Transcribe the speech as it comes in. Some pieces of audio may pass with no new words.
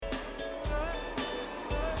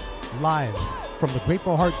Live from the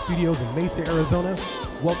Grateful Heart Studios in Mesa, Arizona,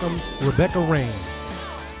 welcome Rebecca Rains.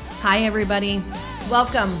 Hi, everybody.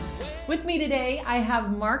 Welcome. With me today, I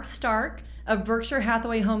have Mark Stark of Berkshire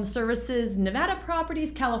Hathaway Home Services, Nevada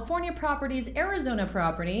Properties, California Properties, Arizona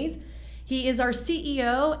Properties. He is our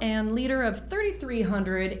CEO and leader of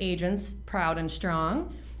 3,300 agents, proud and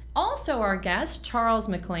strong. Also our guest, Charles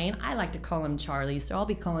McLean. I like to call him Charlie, so I'll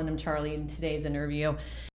be calling him Charlie in today's interview.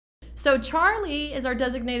 So Charlie is our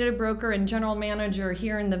designated broker and general manager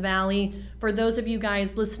here in the Valley. For those of you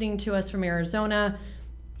guys listening to us from Arizona,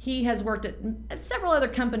 he has worked at several other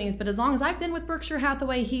companies, but as long as I've been with Berkshire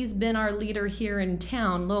Hathaway, he's been our leader here in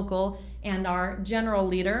town, local, and our general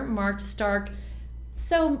leader, Mark Stark.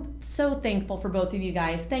 So thankful for both of you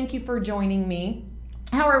guys. Thank you for joining me.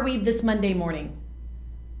 How are we this Monday morning?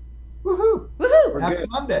 Woohoo! Woohoo! Happy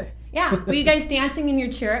Monday. Yeah, were you guys dancing in your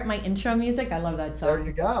chair at my intro music? I love that song. There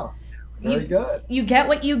you go. Very good. You get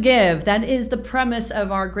what you give. That is the premise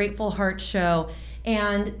of our Grateful Heart show.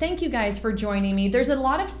 And thank you guys for joining me. There's a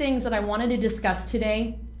lot of things that I wanted to discuss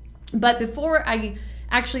today, but before I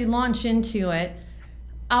actually launch into it,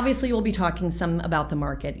 obviously we'll be talking some about the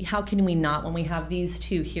market. How can we not when we have these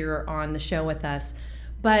two here on the show with us?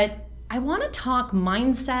 But I want to talk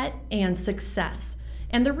mindset and success.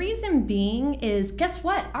 And the reason being is, guess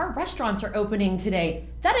what? Our restaurants are opening today.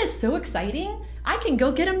 That is so exciting. I can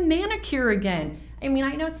go get a manicure again. I mean,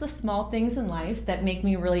 I know it's the small things in life that make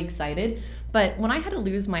me really excited, but when I had to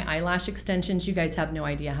lose my eyelash extensions, you guys have no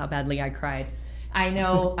idea how badly I cried. I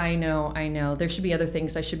know. There should be other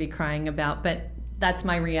things I should be crying about, but that's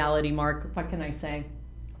my reality, Mark. What can I say?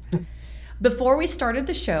 Before we started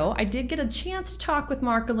the show, I did get a chance to talk with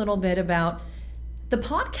Mark a little bit about the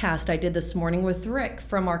podcast I did this morning with Rick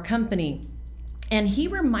from our company. And he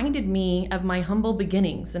reminded me of my humble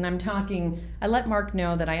beginnings. And I let Mark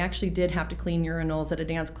know that I actually did have to clean urinals at a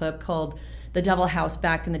dance club called the Devil House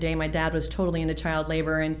back in the day. My dad was totally into child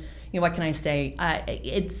labor. And what can I say?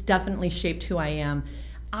 It's definitely shaped who I am.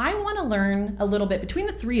 I want to learn a little bit. Between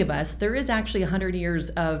the three of us, there is actually 100 years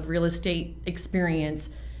of real estate experience.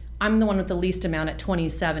 I'm the one with the least amount at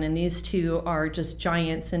 27, and these two are just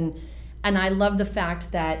giants. And I love the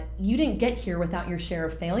fact that you didn't get here without your share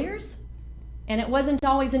of failures. And it wasn't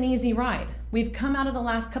always an easy ride. We've come out of the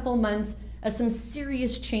last couple of months of some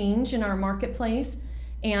serious change in our marketplace,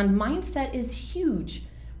 and mindset is huge.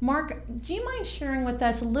 Mark, do you mind sharing with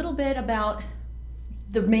us a little bit about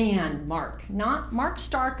the man, Mark? Not Mark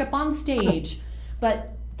Stark up on stage,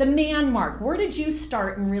 but the man, Mark. Where did you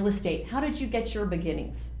start in real estate? How did you get your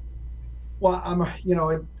beginnings? Well, I'm,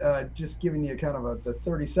 just giving you kind of the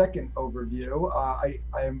 30-second overview. I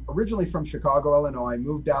am originally from Chicago, Illinois. I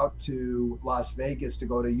moved out to Las Vegas to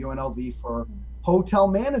go to UNLV for hotel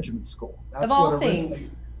management school. That's of all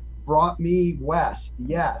things. Brought me west.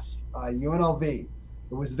 Yes, UNLV. It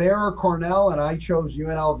was there or Cornell, and I chose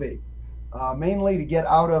UNLV, mainly to get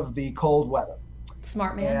out of the cold weather.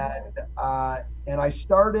 Smart man. And I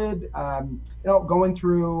started, going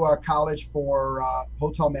through college for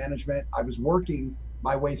hotel management. I was working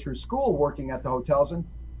my way through school, working at the hotels, and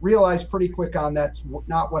realized pretty quick on that's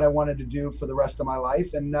not what I wanted to do for the rest of my life.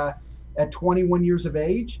 And at 21 years of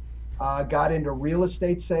age, got into real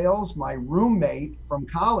estate sales. My roommate from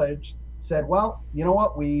college said, well, you know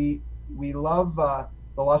what, we love the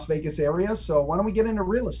Las Vegas area, so why don't we get into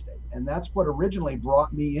real estate? And that's what originally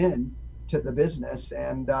brought me in to the business,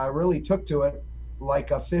 and really took to it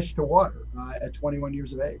like a fish to water at 21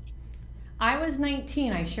 years of age. I was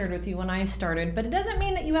 19, I shared with you when I started, but it doesn't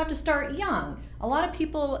mean that you have to start young. A lot of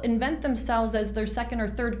people invent themselves as their second or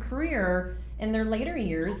third career in their later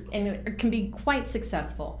years, and it can be quite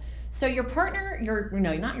successful. So your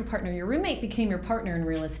roommate became your partner in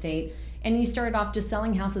real estate, and you started off just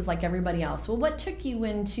selling houses like everybody else. Well, what took you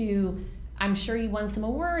into, I'm sure you won some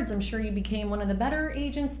awards, I'm sure you became one of the better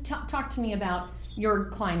agents. Talk to me about your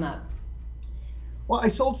climb up. Well, I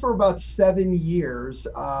sold for about 7 years,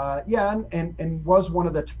 and was one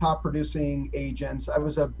of the top producing agents. I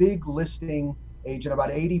was a big listing agent. About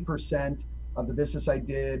 80% of the business I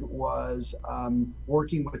did was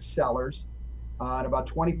working with sellers, and about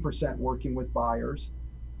 20% working with buyers,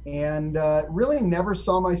 and really never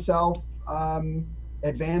saw myself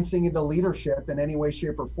advancing into leadership in any way,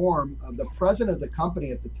 shape, or form. The president of the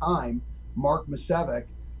company at the time, Mark Masevic,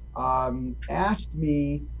 asked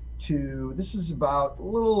me to, this is about a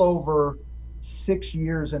little over 6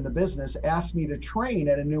 years in the business, asked me to train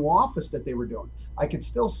at a new office that they were doing. I could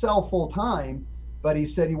still sell full time, but he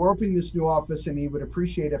said he were opening this new office and he would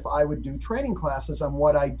appreciate if I would do training classes on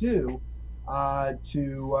what I do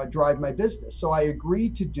to drive my business. So I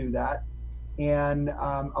agreed to do that. And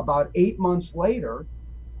about 8 months later,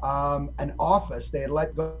 an office. They had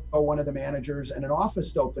let go one of the managers, and an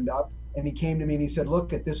office opened up. And he came to me and he said, "Look,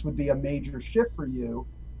 this would be a major shift for you.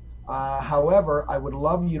 However, I would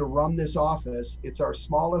love you to run this office. It's our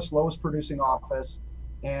smallest, lowest producing office.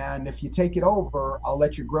 And if you take it over, I'll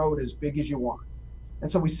let you grow it as big as you want."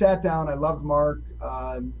 And so we sat down. I loved Mark.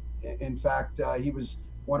 In fact, he was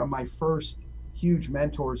one of my first huge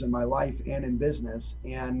mentors in my life and in business.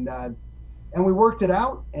 And we worked it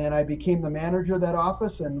out, and I became the manager of that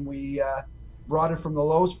office, and we brought it from the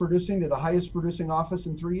lowest producing to the highest producing office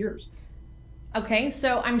in 3 years. Okay,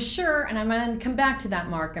 so I'm sure, and I'm going to come back to that,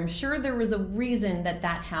 Mark, I'm sure there was a reason that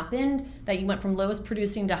happened, that you went from lowest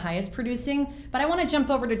producing to highest producing, but I want to jump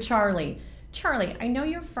over to Charlie. Charlie, I know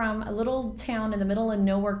you're from a little town in the middle of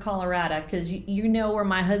nowhere, Colorado, because you know where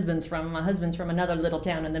my husband's from. My husband's from another little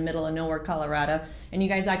town in the middle of nowhere, Colorado, and you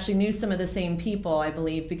guys actually knew some of the same people, I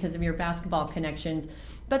believe, because of your basketball connections.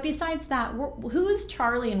 But besides that, who is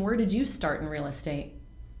Charlie and where did you start in real estate?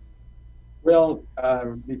 Well,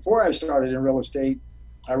 before I started in real estate,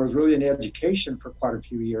 I was really in education for quite a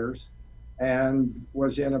few years and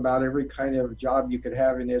was in about every kind of job you could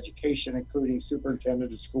have in education, including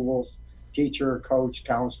superintendent of schools, teacher, coach,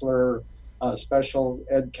 counselor, special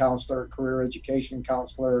ed counselor, career education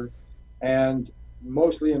counselor, and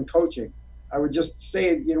mostly in coaching. I would just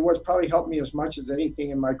say, what's probably helped me as much as anything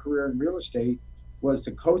in my career in real estate was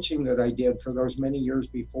the coaching that I did for those many years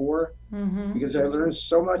before, because I learned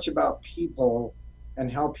so much about people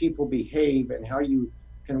and how people behave and how you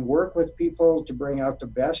can work with people to bring out the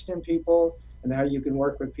best in people and how you can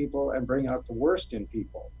work with people and bring out the worst in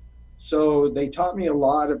people. So they taught me a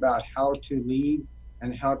lot about how to lead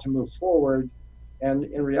and how to move forward. And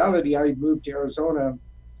in reality, I moved to Arizona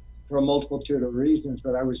for a multitude of reasons,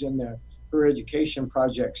 but I was in the career education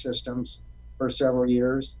project systems for several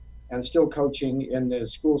years and still coaching in the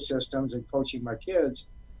school systems and coaching my kids,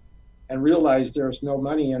 and realized there's no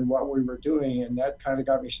money in what we were doing. And that kind of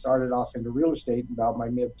got me started off into real estate in about my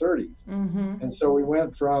mid-30s. And so we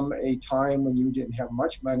went from a time when you didn't have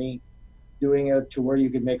much money doing it to where you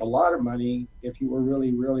could make a lot of money if you were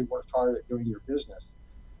really, really worked hard at doing your business.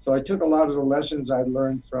 So I took a lot of the lessons I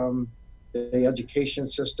learned from the education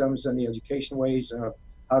systems and the education ways of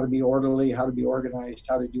how to be orderly, how to be organized,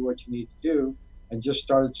 how to do what you need to do, and just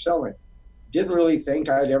started selling. Didn't really think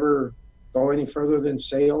I'd ever go any further than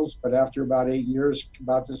sales, but after about 8 years,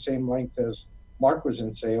 about the same length as Mark was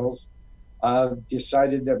in sales,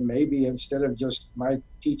 decided that maybe instead of just my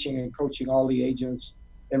teaching and coaching all the agents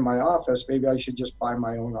in my office, maybe I should just buy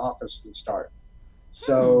my own office and start.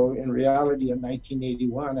 So in reality, in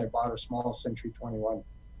 1981, I bought a small Century 21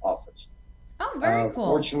 office. Oh, very cool.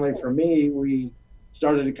 Fortunately for me, we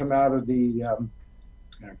started to come out of the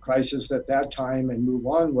crisis at that time and move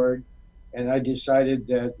onward. And I decided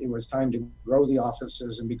that it was time to grow the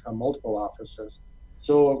offices and become multiple offices.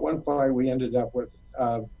 So at one point, we ended up with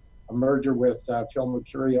a merger with Phil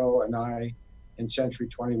Mercurio and I in Century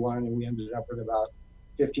 21, and we ended up with about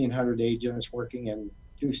 1,500 agents working in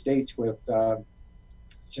 2 states with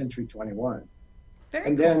Century 21. Very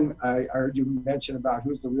and cool. Then I heard you mention about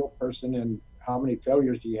who's the real person and how many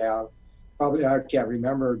failures do you have. Probably I can't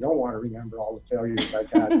remember, don't want to remember all the failures I've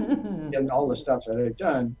had and all the stuff that I've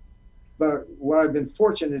done. But what I've been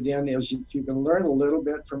fortunate in is if you can learn a little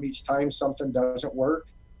bit from each time something doesn't work,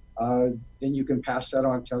 then you can pass that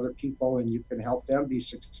on to other people and you can help them be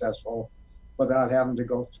successful without having to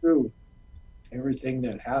go through everything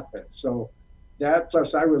that happened. So that,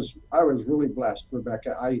 plus I was really blessed,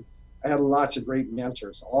 Rebecca. I had lots of great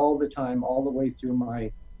mentors all the time, all the way through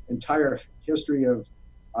my entire history of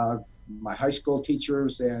my high school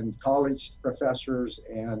teachers and college professors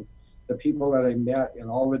and the people that I met in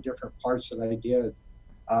all the different parts that I did,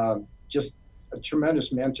 just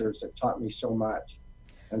tremendous mentors that taught me so much.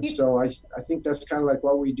 And so I think that's kind of like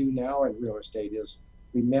what we do now in real estate is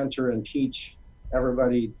we mentor and teach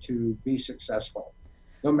everybody to be successful,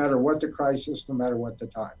 no matter what the crisis, no matter what the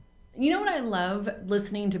time. You know what I love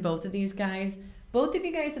listening to both of these guys? Both of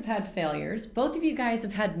you guys have had failures. Both of you guys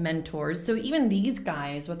have had mentors. So even these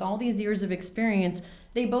guys, with all these years of experience,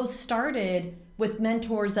 they both started with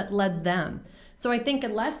mentors that led them. So I think a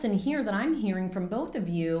lesson here that I'm hearing from both of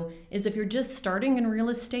you is if you're just starting in real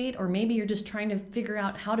estate, or maybe you're just trying to figure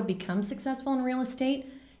out how to become successful in real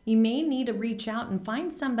estate, you may need to reach out and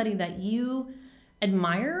find somebody that you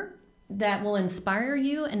admire, that will inspire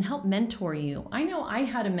you and help mentor you. I know I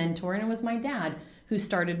had a mentor, and it was my dad who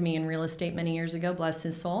started me in real estate many years ago, bless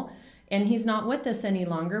his soul. And he's not with us any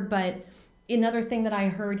longer. But another thing that I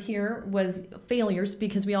heard here was failures,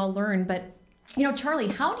 because we all learn. But, you know, Charlie,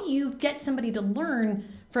 how do you get somebody to learn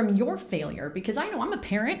from your failure? Because I know I'm a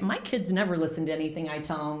parent. My kids never listen to anything I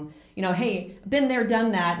tell them. You know, hey, been there,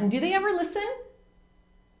 done that. And do they ever listen?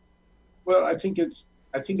 Well, I think it's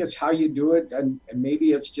how you do it, and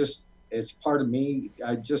maybe it's part of me.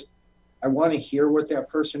 I want to hear what that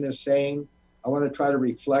person is saying. I want to try to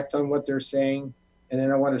reflect on what they're saying, and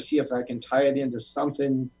then I want to see if I can tie it into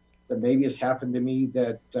something that maybe has happened to me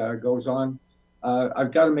that goes on.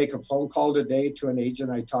 I've got to make a phone call today to an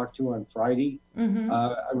agent I talked to on Friday. Mm-hmm.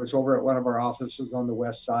 I was over at one of our offices on the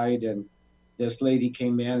west side, and this lady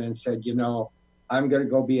came in and said, I'm going to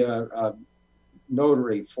go be a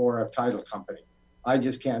notary for a title company. I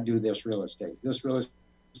just can't do this real estate. This real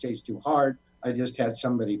estate's too hard. I just had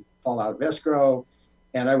somebody fall out of escrow,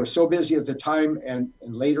 and I was so busy at the time. And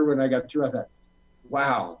later when I got through, I thought,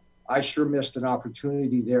 wow, I sure missed an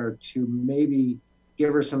opportunity there to maybe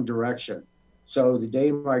give her some direction. So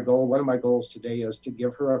one of my goals today is to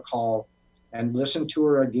give her a call and listen to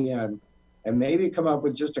her again, and maybe come up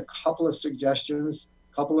with just a couple of suggestions,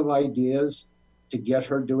 a couple of ideas to get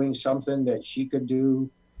her doing something that she could do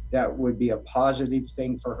that would be a positive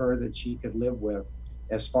thing for her that she could live with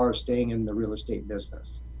as far as staying in the real estate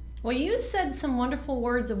business. Well, you said some wonderful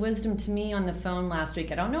words of wisdom to me on the phone last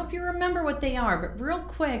week. I don't know if you remember what they are, but real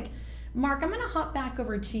quick, Mark, I'm going to hop back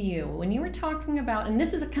over to you. When you were talking about, and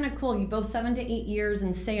this was kind of cool, you both 7 to 8 years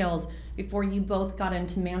in sales before you both got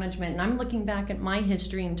into management. And I'm looking back at my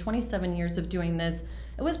history in 27 years of doing this.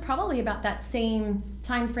 It was probably about that same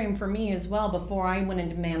time frame for me as well before I went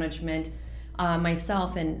into management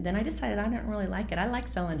myself. And then I decided I didn't really like it. I like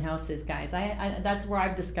selling houses, guys. That's where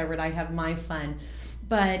I've discovered I have my fun.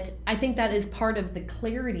 But I think that is part of the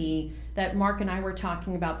clarity that Mark and I were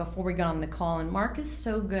talking about before we got on the call. And Mark is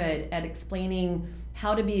so good at explaining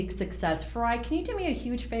how to be a success. Fry, can you do me a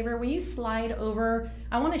huge favor? Will you slide over?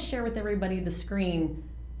 I want to share with everybody the screen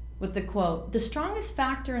with the quote. The strongest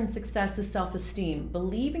factor in success is self-esteem.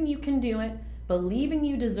 Believing you can do it, believing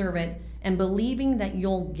you deserve it, and believing that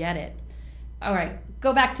you'll get it. All right,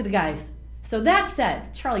 go back to the guys. So that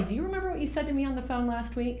said, Charlie, do you remember what you said to me on the phone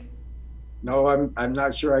last week? No, I'm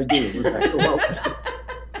not sure I do.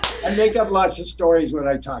 I make up lots of stories when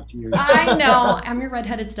I talk to you. I know. I'm your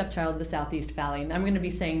redheaded stepchild of the Southeast Valley, and I'm going to be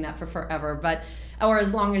saying that for forever, or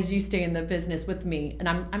as long as you stay in the business with me. And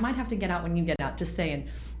I might have to get out when you get out, just saying.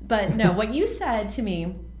 But no, what you said to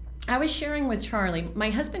me, I was sharing with Charlie. My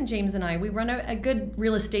husband James and I, we run a good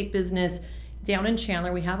real estate business down in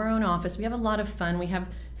Chandler. We have our own office. We have a lot of fun. We have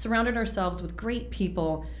surrounded ourselves with great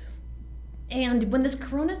people. And when this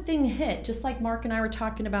Corona thing hit, just like Mark and I were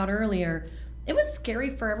talking about earlier, it was scary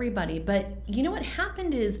for everybody. But you know what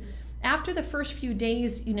happened is after the first few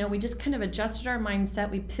days, we just kind of adjusted our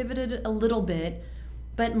mindset. We pivoted a little bit.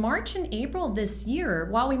 But March and April this year,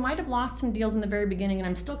 while we might have lost some deals in the very beginning, and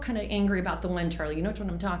I'm still kind of angry about the one, Charlie, you know what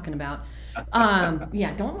I'm talking about.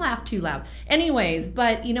 Yeah, don't laugh too loud. Anyways,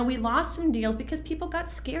 but we lost some deals because people got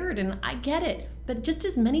scared, and I get it. But just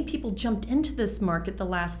as many people jumped into this market the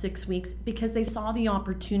last 6 weeks because they saw the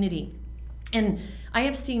opportunity. And I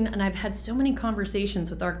have seen, and I've had so many conversations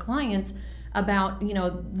with our clients about,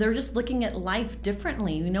 they're just looking at life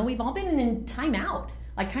differently. We've all been in timeout.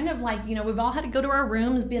 We've all had to go to our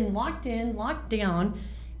rooms, been locked in, locked down.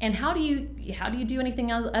 And how do you do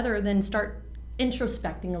anything other than start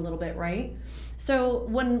introspecting a little bit, right? So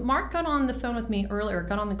when Mark got on the phone with me earlier,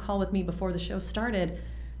 got on the call with me before the show started,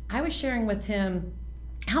 I was sharing with him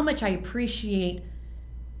how much I appreciate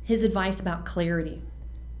his advice about clarity.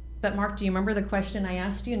 But Mark, do you remember the question I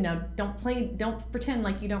asked you? No, don't pretend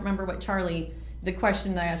like you don't remember the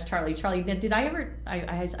question that I asked Charlie. Charlie, did I ever,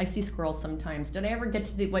 I see squirrels sometimes. Did I ever get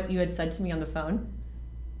to what you had said to me on the phone?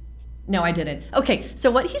 No, I didn't. Okay,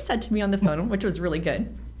 so what he said to me on the phone, which was really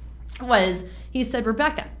good, was he said,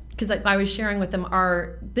 Rebecca, because I was sharing with him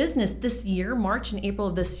our business this year, March and April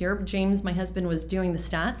of this year, James, my husband, was doing the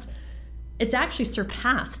stats. It's actually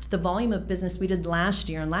surpassed the volume of business we did last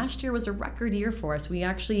year. And last year was a record year for us. We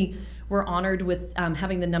actually were honored with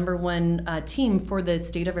having the #1 team for the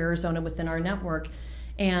state of Arizona within our network.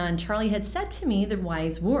 And Charlie had said to me, the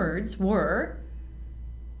wise words were,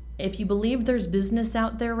 if you believe there's business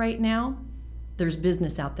out there right now, there's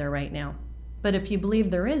business out there right now. But if you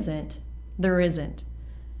believe there isn't, there isn't.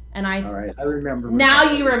 And all right, I remember.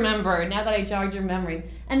 Now you remember, now that I jogged your memory.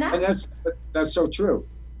 And that's so true.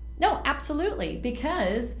 No, absolutely,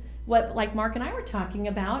 because like Mark and I were talking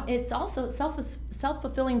about, it's also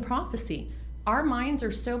self-fulfilling prophecy. Our minds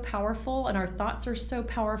are so powerful and our thoughts are so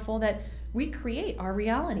powerful that we create our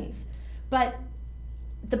realities. But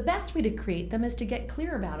the best way to create them is to get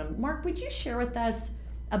clear about them. Mark, would you share with us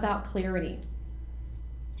about clarity?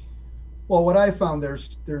 Well, what I found,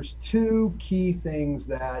 there's two key things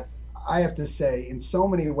that I have to say in so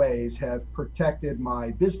many ways have protected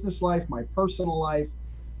my business life, my personal life,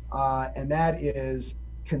 and that is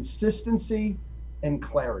consistency and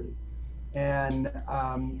clarity. And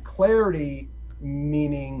clarity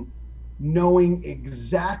meaning knowing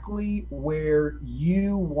exactly where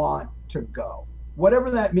you want to go,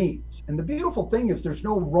 whatever that means. And the beautiful thing is there's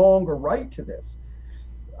no wrong or right to this.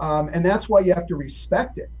 And that's why you have to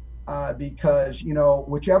respect it, because,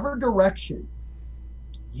 whichever direction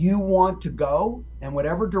you want to go and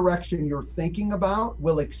whatever direction you're thinking about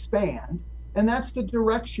will expand. And that's the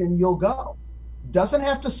direction you'll go. Doesn't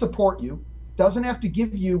have to support you, doesn't have to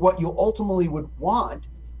give you what you ultimately would want.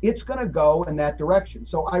 It's going to go in that direction.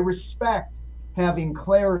 So I respect having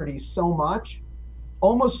clarity so much,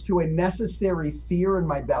 almost to a necessary fear in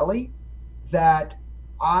my belly, that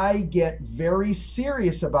I get very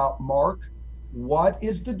serious about, Mark, what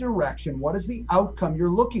is the direction? What is the outcome you're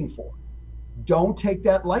looking for? Don't take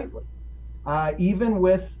that lightly. Even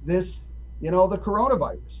with this, the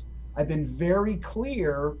coronavirus, I've been very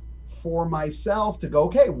clear for myself to go,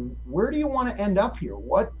 okay, where do you want to end up here?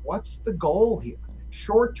 What's the goal here?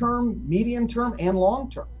 Short term, medium term, and long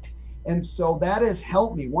term. And so that has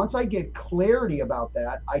helped me. Once I get clarity about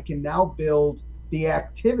that, I can now build the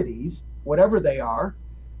activities, whatever they are,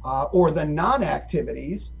 or the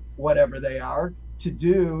non-activities, whatever they are, to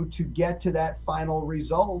do to get to that final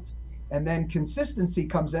result. And then consistency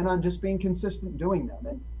comes in on just being consistent doing them.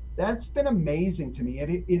 And that's been amazing to me.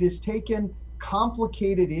 It has taken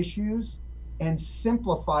complicated issues and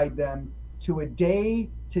simplified them to a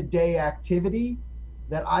day-to-day activity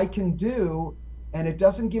that I can do, and it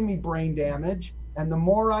doesn't give me brain damage. And the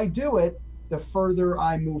more I do it, the further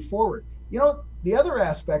I move forward. The other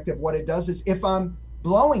aspect of what it does is if I'm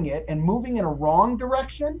blowing it and moving in a wrong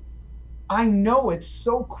direction, I know it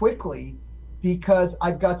so quickly because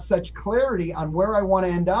I've got such clarity on where I want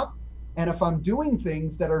to end up. And if I'm doing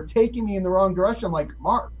things that are taking me in the wrong direction, I'm like,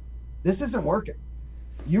 Mark, this isn't working.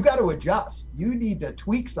 You got to adjust. You need to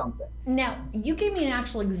tweak something. Now, you gave me an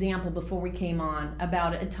actual example before we came on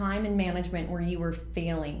about a time in management where you were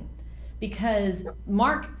failing, because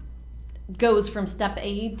Mark goes from step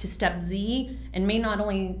A to step Z and may not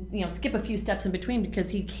only skip a few steps in between because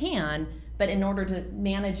he can, but in order to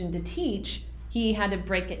manage and to teach, he had to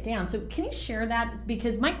break it down. So can you share that?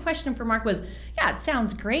 Because my question for Mark was, yeah, it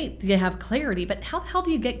sounds great to have clarity, but how the hell do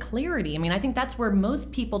you get clarity? I mean, I think that's where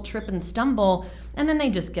most people trip and stumble, and then they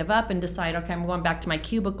just give up and decide, okay, I'm going back to my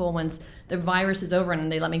cubicle once the virus is over and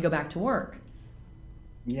they let me go back to work.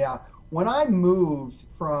 Yeah. When I moved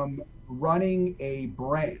from running a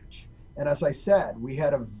branch, and as I said, we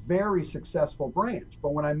had a very successful branch,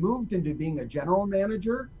 but when I moved into being a general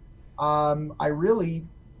manager, I really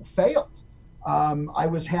failed. I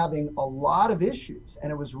was having a lot of issues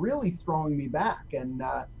and it was really throwing me back. And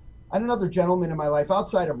I had another gentleman in my life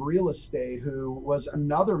outside of real estate who was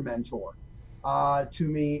another mentor to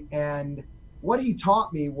me. And what he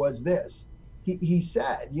taught me was this. He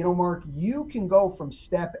said, Mark, you can go from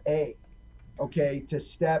step A, to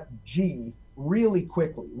step G really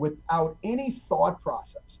quickly without any thought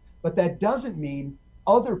process. But that doesn't mean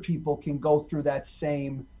other people can go through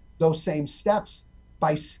those same steps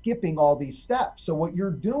by skipping all these steps. So what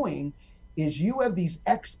you're doing is you have these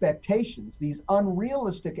expectations, these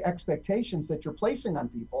unrealistic expectations that you're placing on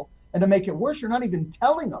people. And to make it worse, you're not even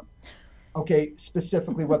telling them,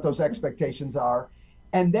 specifically what those expectations are.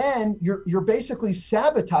 And then you're basically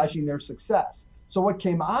sabotaging their success. So what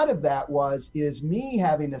came out of that is me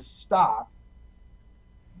having to stop,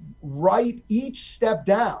 write each step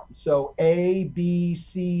down. So A, B,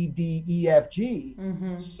 C, D, E, F, G.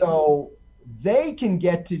 Mm-hmm. So they can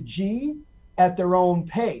get to G at their own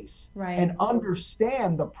pace, right, and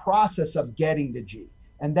understand the process of getting to G.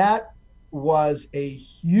 And that was a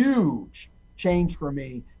huge change for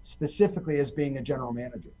me, specifically as being a general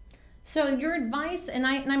manager. So your advice, and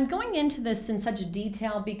I'm going into this in such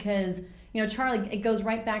detail because, Charlie, it goes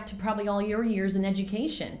right back to probably all your years in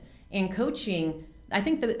education and coaching. I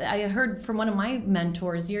think that I heard from one of my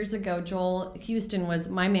mentors years ago, Joel Houston was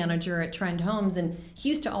my manager at Trend Homes, and he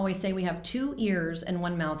used to always say we have 2 ears and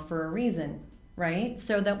 1 mouth for a reason, right?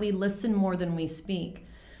 So that we listen more than we speak.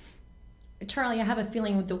 Charlie, I have a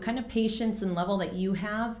feeling with the kind of patience and level that you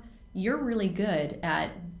have, you're really good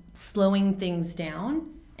at slowing things down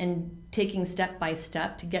and taking step by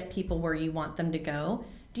step to get people where you want them to go.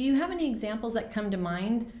 Do you have any examples that come to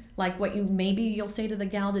mind, like what you'll say to the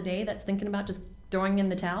gal today that's thinking about just throwing in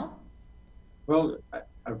the towel? Well, I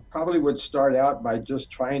probably would start out by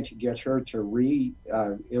just trying to get her to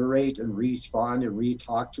reiterate and respond and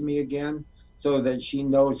re-talk to me again, so that she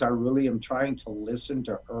knows I really am trying to listen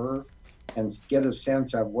to her and get a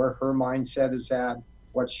sense of where her mindset is at,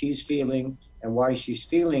 what she's feeling, and why she's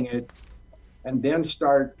feeling it, and then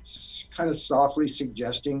start kind of softly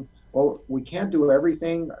suggesting, well, we can't do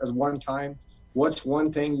everything at one time. What's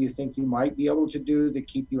one thing you think you might be able to do to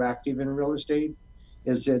keep you active in real estate?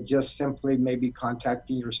 Is it just simply maybe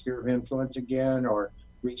contacting your sphere of influence again, or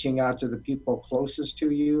reaching out to the people closest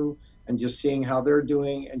to you and just seeing how they're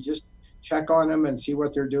doing, and just check on them and see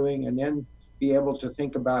what they're doing, and then be able to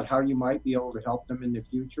think about how you might be able to help them in the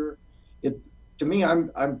future? It, to me,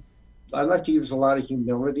 I like to use a lot of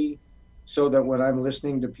humility, so that when I'm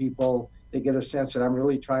listening to people, they get a sense that I'm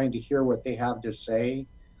really trying to hear what they have to say.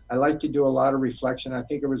 I like to do a lot of reflection. I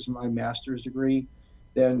think it was my master's degree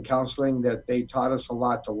then counseling that they taught us a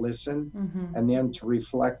lot to listen, and then to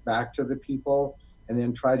reflect back to the people, and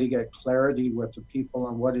then try to get clarity with the people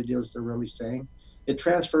on what it is they're really saying. It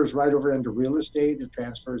transfers right over into real estate. It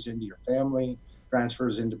transfers into your family,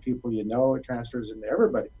 transfers into people you know, it transfers into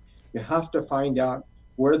everybody. You have to find out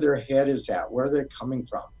where their head is at, where they're coming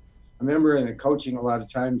from. I remember in the coaching, a lot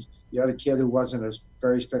of times you had a kid who wasn't a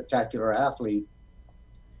very spectacular athlete,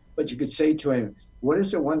 but you could say to him, what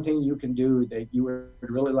is the one thing you can do that you would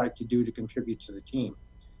really like to do to contribute to the team?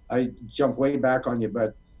 I jump way back on you,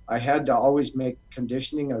 but I had to always make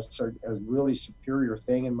conditioning a really superior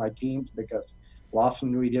thing in my teams, because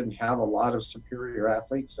often we didn't have a lot of superior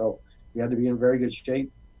athletes, so we had to be in very good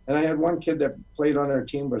shape. And I had one kid that played on our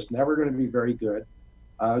team, was never going to be very good.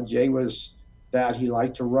 Jay was that he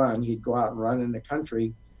liked to run. He'd go out and run in the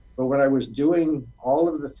country. But when I was doing all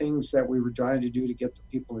of the things that we were trying to do to get the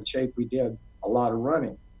people in shape, we did a lot of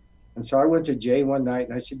running. And so I went to Jay one night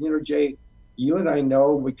and I said, Jay, you and I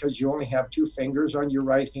know, because you only have 2 fingers on your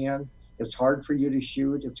right hand, it's hard for you to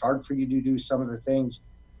shoot. It's hard for you to do some of the things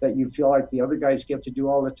that you feel like the other guys get to do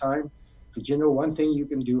all the time. But one thing you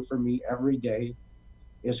can do for me every day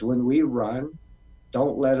is when we run,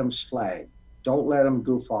 don't let them slag. Don't let them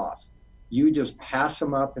goof off. You just pass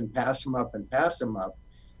them up and pass them up and pass them up.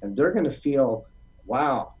 And they're going to feel,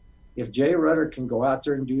 wow, if Jay Rutter can go out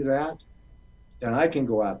there and do that, then I can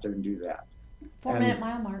go out there and do that. 4-minute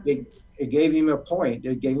mile mark. It gave him a point.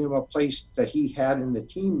 It gave him a place that he had in the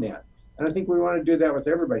team then. And I think we want to do that with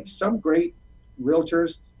everybody. Some great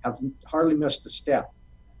realtors have hardly missed a step,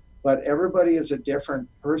 but everybody is a different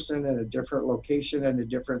person and a different location and a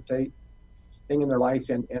different thing in their life,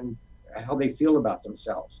 and how they feel about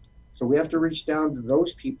themselves. So we have to reach down to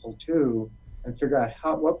those people too and figure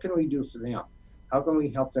out what can we do for them? How can we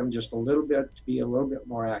help them just a little bit to be a little bit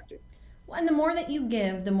more active? Well, and the more that you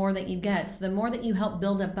give, the more that you get. So the more that you help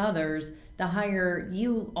build up others, the higher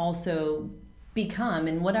you also become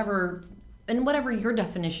in whatever your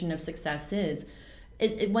definition of success is.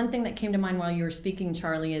 One thing that came to mind while you were speaking,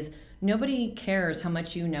 Charlie, is nobody cares how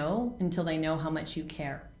much you know until they know how much you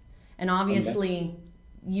care. And obviously,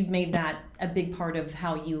 you've made that a big part of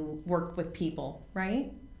how you work with people,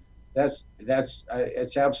 right? It's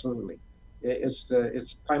absolutely. It's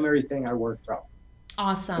the primary thing I work from.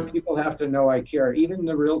 Awesome. And people have to know I care. Even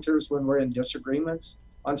the realtors, when we're in disagreements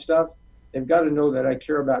on stuff, they've got to know that I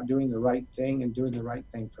care about doing the right thing and doing the right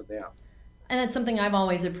thing for them. And that's something I've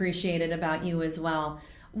always appreciated about you as well.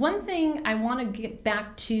 One thing I want to get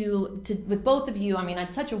back to with both of you, I mean,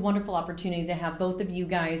 it's such a wonderful opportunity to have both of you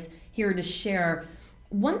guys here to share.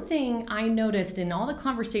 One thing I noticed in all the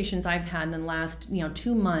conversations I've had in the last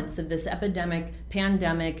 2 months of this epidemic,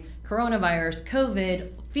 pandemic, coronavirus,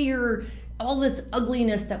 COVID, fear, all this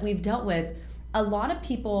ugliness that we've dealt with, a lot of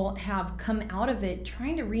people have come out of it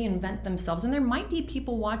trying to reinvent themselves. And there might be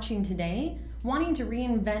people watching today wanting to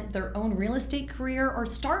reinvent their own real estate career or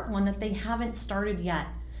start one that they haven't started yet.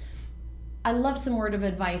 I love some word of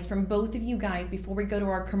advice from both of you guys before we go to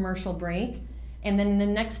our commercial break. And then in the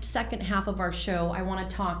next second half of our show, I want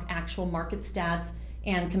to talk actual market stats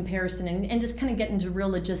and comparison and just kind of get into real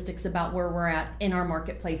logistics about where we're at in our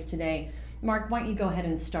marketplace today. Mark, why don't you go ahead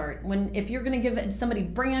and start? If you're going to give somebody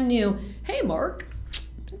brand new, hey, Mark,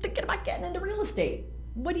 I'm thinking about getting into real estate,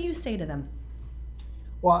 what do you say to them?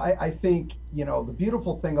 Well, I think, the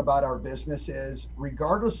beautiful thing about our business is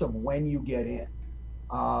regardless of when you get in,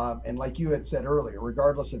 and like you had said earlier,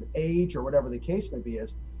 regardless of age or whatever the case may be,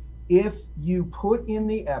 is if you put in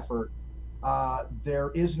the effort,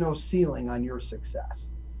 there is no ceiling on your success.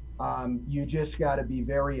 You just got to be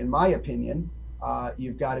in my opinion,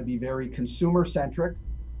 you've got to be very consumer centric.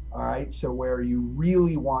 All right. So where you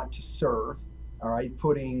really want to serve, all right,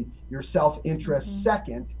 putting your self-interest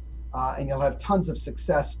second, and you'll have tons of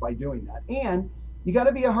success by doing that. And you got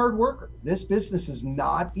to be a hard worker. This business is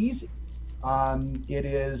not easy. It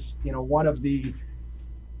is, one of the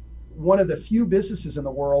one of the few businesses in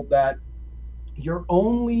the world that you're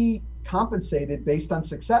only compensated based on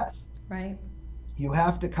success. Right. You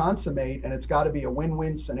have to consummate, and it's got to be a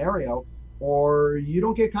win-win scenario, or you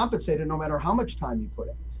don't get compensated no matter how much time you put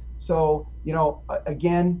in. So,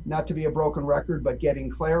 again, not to be a broken record, but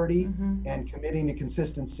getting clarity and committing to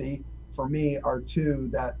consistency for me are two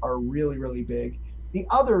that are really, really big. The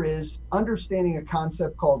other is understanding a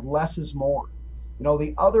concept called less is more.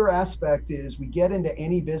 The other aspect is we get into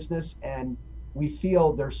any business and we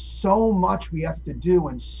feel there's so much we have to do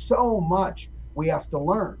and so much we have to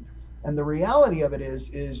learn. And the reality of it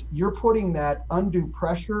is you're putting that undue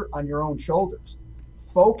pressure on your own shoulders.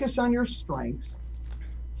 Focus on your strengths.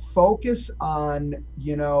 Focus on,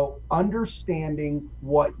 understanding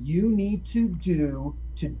what you need to do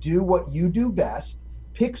what you do best.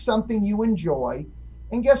 Pick something you enjoy.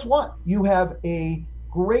 And guess what? You have a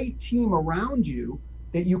great team around you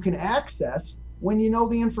that you can access when you know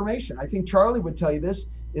the information. I think Charlie would tell you this.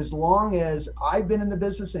 As long as I've been in the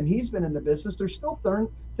business and he's been in the business, there's still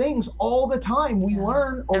things all the time we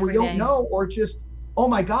learn or we don't know, or just, oh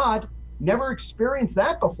my God, never experienced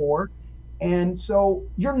that before. And so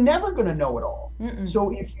you're never going to know it all. So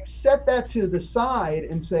if you set that to the side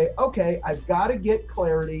and say, okay, I've got to get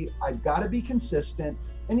clarity, I've got to be consistent.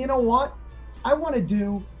 And you know what? I want to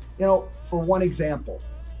do, for one example,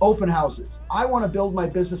 open houses. I want to build my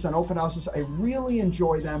business on open houses. I really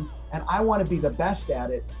enjoy them, and I want to be the best at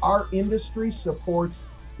it. Our industry supports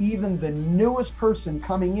even the newest person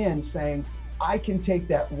coming in saying, I can take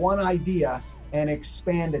that one idea and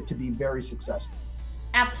expand it to be very successful.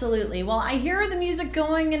 Absolutely. Well, I hear the music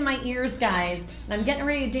going in my ears, guys, and I'm getting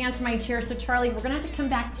ready to dance in my chair. So, Charlie, we're going to have to come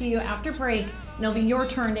back to you after break, and it'll be your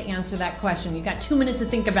turn to answer that question. You've got 2 minutes to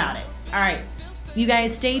think about it. All right. You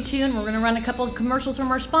guys stay tuned. We're going to run a couple of commercials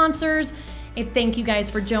from our sponsors. And thank you guys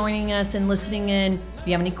for joining us and listening in. If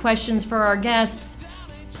you have any questions for our guests,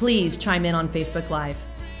 please chime in on Facebook Live.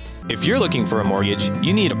 If you're looking for a mortgage,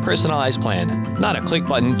 you need a personalized plan, not a click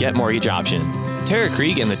button get mortgage option. Tara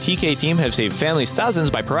Krieg and the TK team have saved families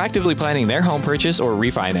thousands by proactively planning their home purchase or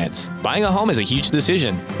refinance. Buying a home is a huge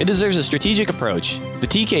decision. It deserves a strategic approach. The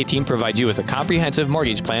TK team provides you with a comprehensive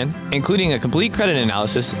mortgage plan, including a complete credit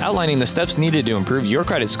analysis outlining the steps needed to improve your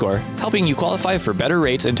credit score, helping you qualify for better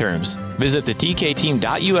rates and terms. Visit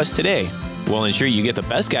thetkteam.us today. We'll ensure you get the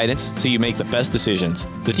best guidance so you make the best decisions.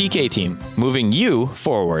 The TK team, moving you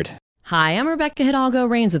forward. Hi, I'm Rebecca Hidalgo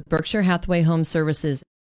Rains with Berkshire Hathaway Home Services.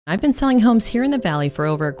 I've been selling homes here in the Valley for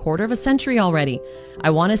over a quarter of a century already. I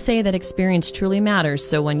want to say that experience truly matters,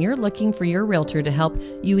 so when you're looking for your realtor to help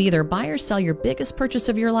you either buy or sell your biggest purchase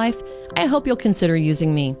of your life, I hope you'll consider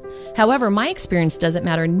using me. However, my experience doesn't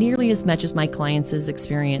matter nearly as much as my clients'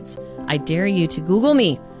 experience. I dare you to Google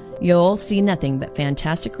me. You'll see nothing but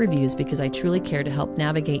fantastic reviews because I truly care to help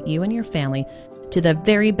navigate you and your family to the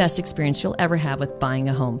very best experience you'll ever have with buying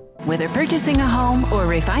a home. Whether purchasing a home or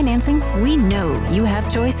refinancing, we know you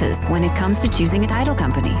have choices when it comes to choosing a title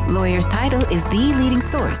company. Lawyers Title is the leading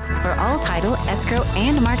source for all title, escrow,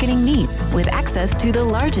 and marketing needs, with access to the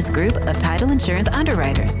largest group of title insurance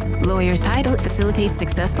underwriters. Lawyers Title facilitates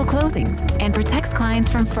successful closings and protects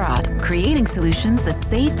clients from fraud, creating solutions that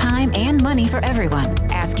save time and money for everyone.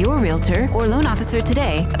 Ask your realtor or loan officer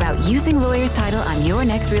today about using Lawyers Title on your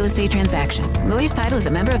next real estate transaction. Lawyers Title is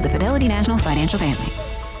a member of the Fidelity National Financial Family.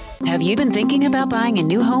 Have you been thinking about buying a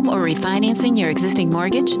new home or refinancing your existing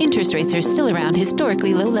mortgage? Interest rates are still around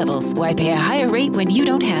historically low levels. Why pay a higher rate when you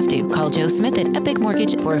don't have to? Call Joe Smith at Epic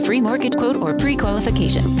Mortgage for a free mortgage quote or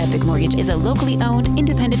pre-qualification. Epic Mortgage is a locally owned,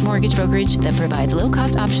 independent mortgage brokerage that provides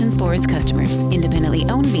low-cost options for its customers. Independently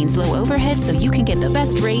owned means low overhead so you can get the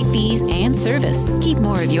best rate, fees, and service. Keep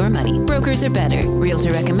more of your money. Brokers are better.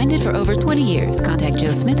 Realtor recommended for over 20 years. Contact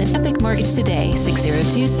Joe Smith at Epic Mortgage today,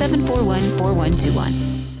 602-741-4121.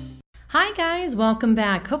 Hi guys, welcome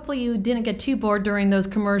back. Hopefully you didn't get too bored during those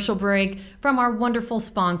commercial break from our wonderful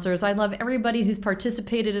sponsors. I love everybody who's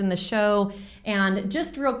participated in the show. And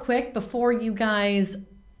just real quick, before you guys...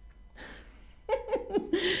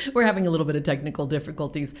 We're having a little bit of technical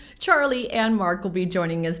difficulties. Charlie and Mark will be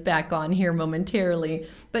joining us back on here momentarily.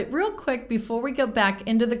 But real quick, before we go back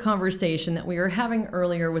into the conversation that we were having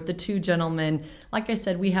earlier with the two gentlemen, like I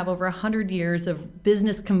said, we have over 100 years of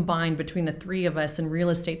business combined between the three of us in real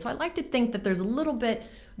estate. So I like to think that there's a little bit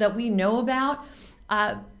that we know about.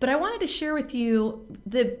 But I wanted to share with you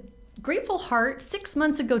the Grateful Heart. 6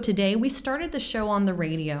 months ago today, we started the show on the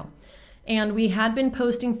radio. And we had been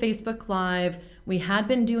posting Facebook Live. We had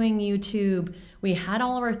been doing YouTube. We had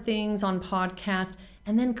all of our things on podcast.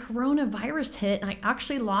 And then coronavirus hit. And I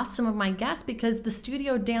actually lost some of my guests because the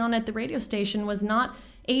studio down at the radio station was not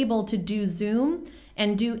able to do Zoom.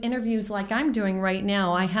 and do interviews like I'm doing right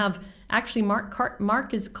now. I have actually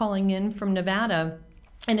Mark is calling in from Nevada,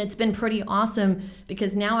 and it's been pretty awesome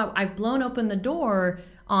because now I've blown open the door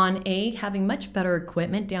on having much better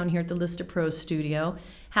equipment down here at the Lista Pro studio,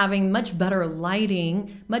 having much better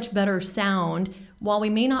lighting, much better sound. While we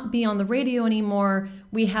may not be on the radio anymore,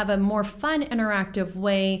 we have a more fun, interactive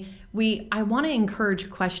way. I want to encourage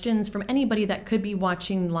questions from anybody that could be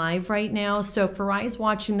watching live right now. So for eyes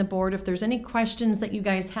watching the board, if there's any questions that you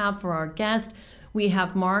guys have for our guest, we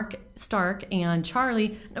have Mark Stark and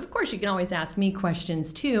Charlie. And of course, you can always ask me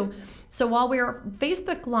questions too. So while we're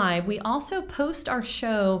Facebook Live, we also post our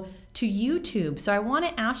show to YouTube. So I want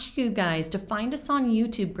to ask you guys to find us on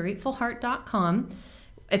YouTube, gratefulheart.com.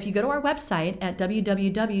 If you go to our website at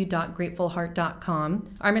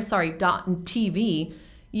www.gratefulheart.com,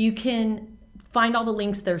 you can find all the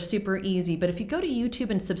links there super easy. But if you go to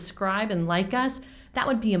YouTube and subscribe and like us, that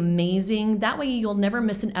would be amazing. That way you'll never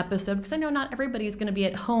miss an episode, because I know not everybody's going to be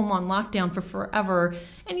at home on lockdown for forever,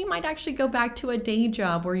 and you might actually go back to a day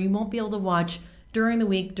job where you won't be able to watch during the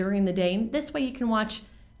week, during the day. This way you can watch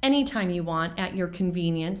anytime you want at your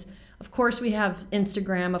convenience. Of course, we have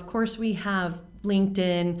Instagram. Of course, we have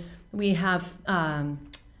LinkedIn. We have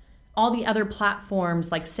all the other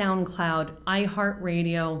platforms like SoundCloud,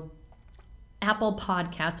 iHeartRadio, Apple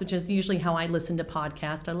Podcasts, which is usually how I listen to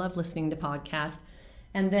podcasts. I love listening to podcasts.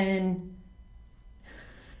 And then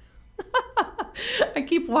I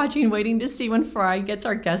keep watching, waiting to see when Fry gets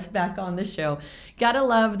our guest back on the show. Gotta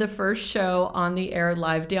love the first show on the air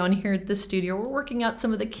live down here at the studio. We're working out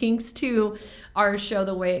some of the kinks to our show,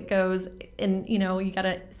 the way it goes. And, you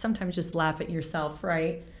gotta sometimes just laugh at yourself,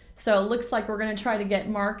 right? So it looks like we're going to try to get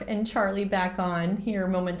Mark and Charlie back on here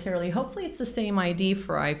momentarily. Hopefully it's the same ID,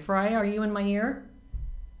 Fry. Fry, are you in my ear?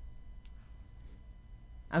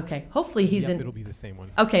 Okay, hopefully he's in. It'll be the same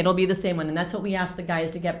one. Okay, it'll be the same one, and that's what we asked the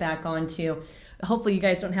guys to get back onto. Hopefully you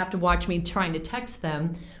guys don't have to watch me trying to text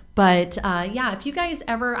them. But yeah, if you guys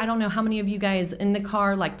ever, I don't know how many of you guys in the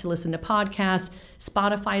car like to listen to podcasts.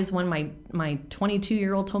 Spotify's one my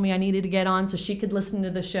 22-year-old told me I needed to get on so she could listen to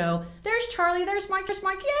the show. There's Charlie, there's Mike, yay,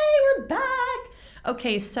 we're back.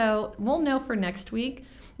 Okay, so we'll know for next week.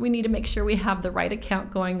 We need to make sure we have the right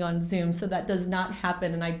account going on Zoom so that does not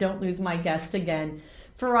happen and I don't lose my guest again.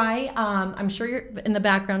 Farai, I'm sure you're in the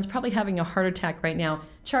background, probably having a heart attack right now.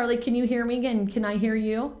 Charlie, can you hear me again? Can I hear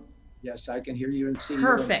you? Yes, I can hear you and see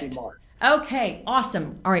Perfect. you and see Mark. Okay,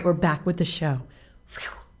 awesome. All right, we're back with the show.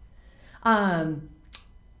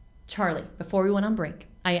 Charlie, before we went on break,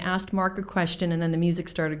 I asked Mark a question and then the music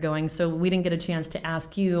started going, so we didn't get a chance to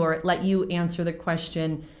ask you or let you answer the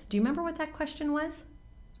question. Do you remember what that question was?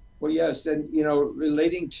 Well, yes, and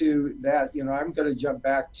relating to that, I'm going to jump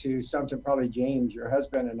back to something probably James, your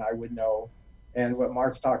husband, and I would know, and what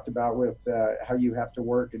Mark's talked about with how you have to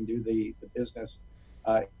work and do the business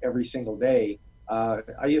every single day.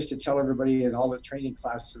 I used to tell everybody in all the training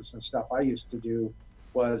classes and stuff I used to do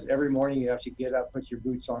was every morning you have to get up, put your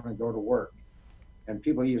boots on, and go to work. And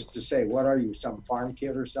people used to say, "What are you, some farm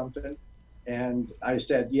kid or something?" And I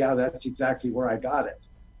said, "Yeah, that's exactly where I got it."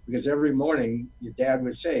 Because every morning your dad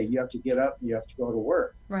would say, you have to get up and you have to go to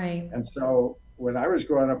work. Right. And so when I was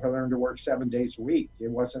growing up, I learned to work 7 days a week. It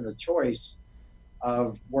wasn't a choice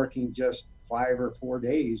of working just 5 or 4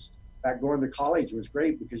 days. In fact, going to college was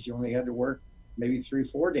great because you only had to work maybe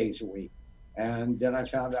 3-4 days a week. And then I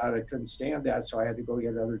found out I couldn't stand that, so I had to go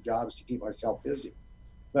get other jobs to keep myself busy.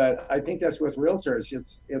 But I think that's with realtors.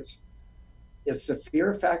 It's the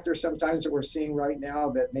fear factor sometimes that we're seeing right now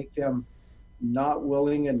that make them not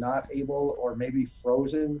willing and not able or maybe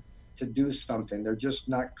frozen to do something. They're just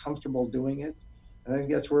not comfortable doing it. And I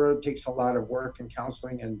think that's where it takes a lot of work and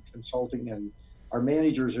counseling and consulting. And our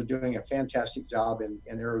managers are doing a fantastic job in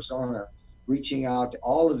Arizona, reaching out to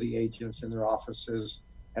all of the agents in their offices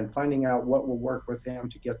and finding out what will work with them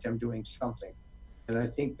to get them doing something. And I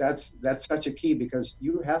think that's such a key because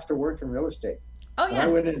you have to work in real estate. Oh, yeah. When I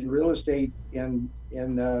went into real estate in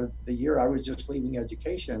the year I was just leaving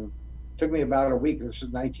education, it took me about a week. This is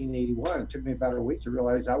 1981. It took me about a week to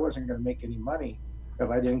realize I wasn't going to make any money if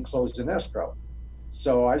I didn't close an escrow.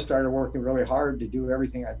 So I started working really hard to do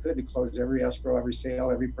everything I could to close every escrow, every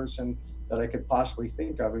sale, every person that I could possibly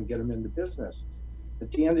think of and get them into business.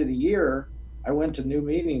 At the end of the year, I went to new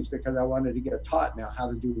meetings because I wanted to get taught now how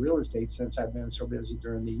to do real estate since I've been so busy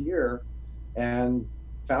during the year, and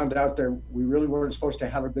found out that we really weren't supposed to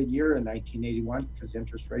have a good year in 1981 because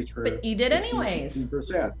interest rates were But you did anyways.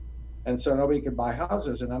 16%. And so nobody could buy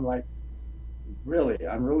houses. And I'm like, really,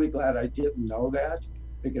 I'm really glad I didn't know that,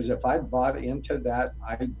 because if I'd bought into that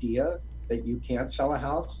idea that you can't sell a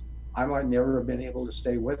house, I might never have been able to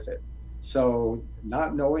stay with it. So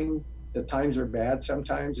not knowing the times are bad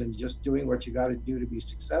sometimes and just doing what you got to do to be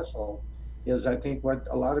successful is, I think, what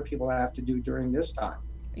a lot of people have to do during this time.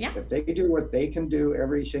 Yeah. If they do what they can do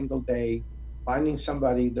every single day, finding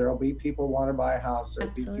somebody, there'll be people want to buy a house,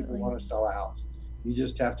 there'll be people want to sell a house. You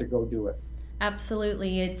just have to go do it.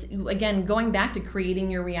 Absolutely. It's, again, going back to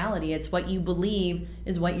creating your reality. It's what you believe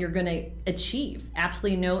is what you're going to achieve.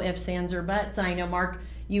 Absolutely no ifs, ands, or buts. And I know, Mark,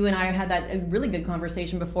 you and I had that a really good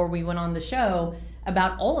conversation before we went on the show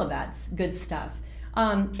about all of that good stuff.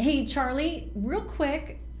 Hey, Charlie, real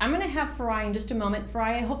quick, I'm going to have Farai in just a moment.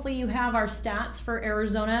 Farai, hopefully you have our stats for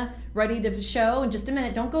Arizona ready to show in just a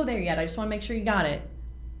minute. Don't go there yet. I just want to make sure you got it.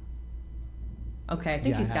 Okay, I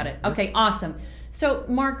think he's got it. Okay, awesome. So,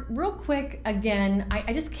 Mark, real quick, again,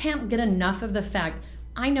 I just can't get enough of the fact,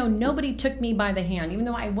 I know nobody took me by the hand. Even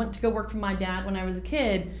though I went to go work for my dad when I was a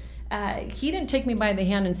kid, he didn't take me by the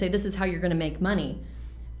hand and say, this is how you're going to make money.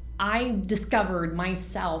 I discovered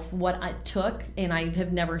myself what it took, and I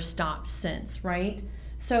have never stopped since, right?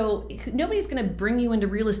 So nobody's going to bring you into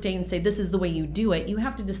real estate and say, this is the way you do it. You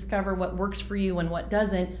have to discover what works for you and what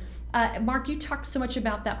doesn't. Mark, you talked so much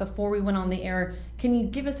about that before we went on the air. Can you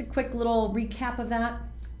give us a quick little recap of that?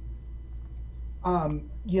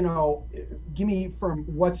 Give me from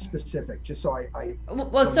what specific, just so I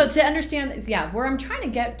so to understand, where I'm trying to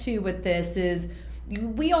get to with this is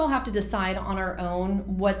we all have to decide on our own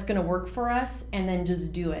what's going to work for us and then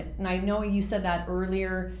just do it. And I know you said that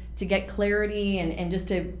earlier, to get clarity and just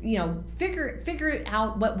to, figure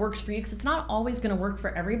out what works for you, because it's not always going to work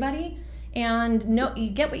for everybody. And no, you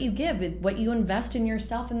get what you give, what you invest in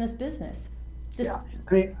yourself in this business.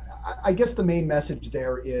 I guess the main message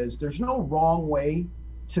there is there's no wrong way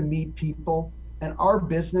to meet people, and our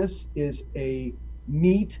business is a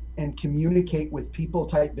meet and communicate with people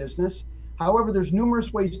type business. However, there's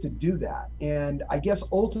numerous ways to do that, and I guess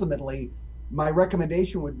ultimately my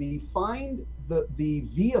recommendation would be find the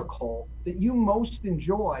vehicle that you most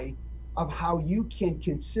enjoy of how you can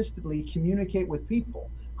consistently communicate with people.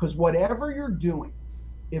 Because whatever you're doing,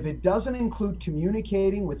 if it doesn't include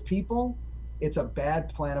communicating with people, it's a bad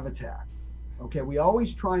plan of attack. Okay, we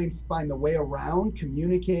always try and find the way around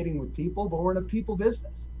communicating with people, but we're in a people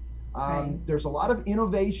business. Right. There's a lot of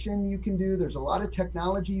innovation you can do. There's a lot of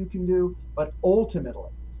technology you can do, but ultimately,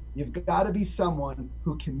 you've got to be someone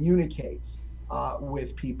who communicates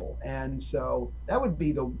with people. And so that would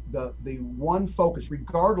be the one focus,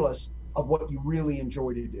 regardless of what you really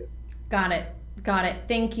enjoy to do. Got it.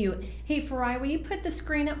 Thank you. Hey, Farai, will you put the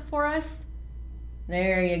screen up for us?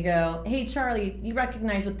 There you go. Hey, Charlie, you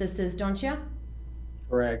recognize what this is, don't you?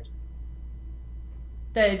 Correct.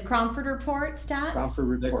 The Cromford Report stats? Cromford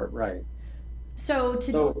Report, right. So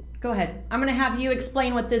go ahead. I'm going to have you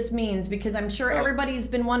explain what this means, because I'm sure everybody's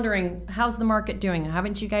been wondering, how's the market doing?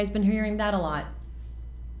 Haven't you guys been hearing that a lot?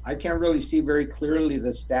 I can't really see very clearly the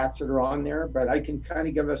stats that are on there, but I can kind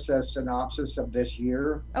of give us a synopsis of this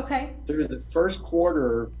year. Okay. Through the first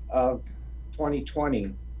quarter of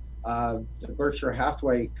 2020, the Berkshire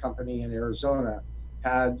Hathaway company in Arizona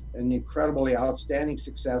had an incredibly outstanding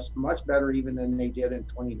success, much better even than they did in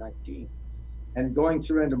 2019. And going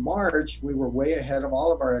through into March, we were way ahead of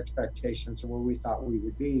all of our expectations of where we thought we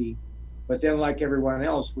would be. But then, like everyone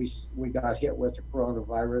else, we got hit with the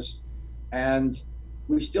coronavirus, and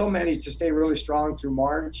we still managed to stay really strong through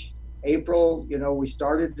March. April, we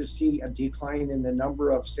started to see a decline in the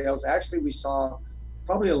number of sales. Actually, we saw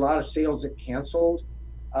probably a lot of sales that canceled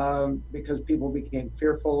because people became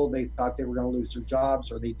fearful. They thought they were going to lose their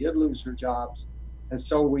jobs, or they did lose their jobs. And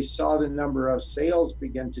so we saw the number of sales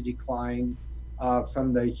begin to decline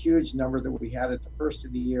from the huge number that we had at the first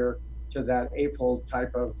of the year to that April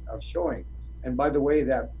type of showing. And by the way,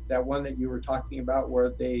 that one that you were talking about where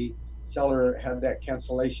the seller had that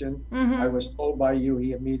cancellation, I was told by you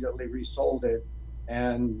he immediately resold it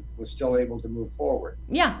and was still able to move forward.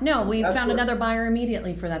 Yeah, no, we found another buyer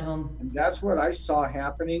immediately for that home. And that's what I saw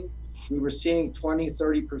happening. We were seeing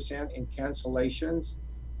 20-30% in cancellations.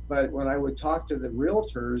 But when I would talk to the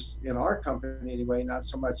realtors in our company anyway, not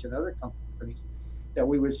so much in other companies, that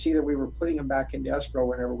we would see that we were putting them back into escrow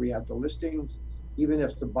whenever we had the listings. Even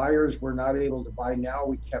if the buyers were not able to buy now,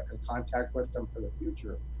 we kept in contact with them for the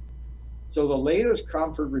future. So the latest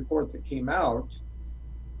Cromford report that came out,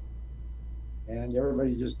 and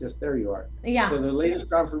everybody just there you are. Yeah. So the latest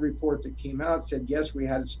Cromford report that came out said, yes, we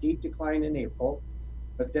had a steep decline in April,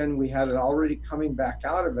 but then we had it already coming back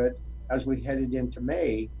out of it as we headed into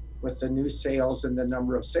May with the new sales and the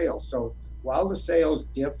number of sales. So while the sales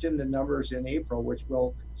dipped in the numbers in April, which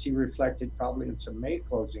we'll see reflected probably in some May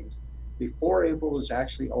closings, before April was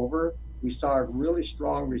actually over, we saw a really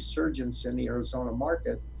strong resurgence in the Arizona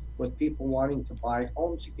market with people wanting to buy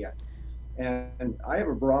homes again. And I have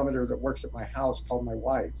a barometer that works at my house called my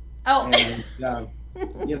wife. Oh. And,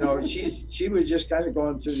 she was just kind of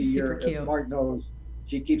going through the She's super year. cute. As Mark knows,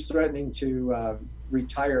 she keeps threatening to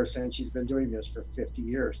retire since she's been doing this for 50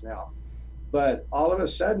 years now. But all of a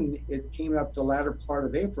sudden, it came up the latter part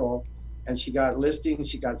of April, and she got listings,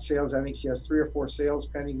 she got sales. I think she has 3 or 4 sales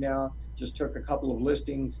pending now. Just took a couple of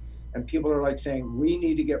listings, and people are like saying, we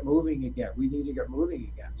need to get moving again. We need to get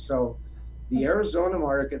moving again. So the Arizona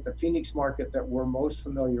market, the Phoenix market that we're most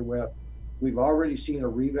familiar with, we've already seen a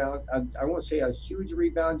rebound. I won't say a huge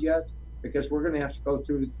rebound yet, because we're going to have to go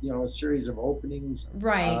through, a series of openings.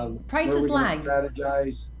 Right. where Prices we're gonna lag.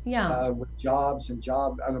 strategize Yeah. with jobs and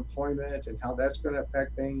job unemployment and how that's going to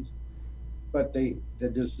affect things. But the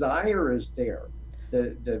desire is there.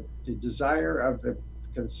 The desire of the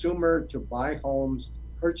consumer to buy homes,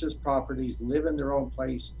 purchase properties, live in their own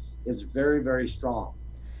place is very, very strong.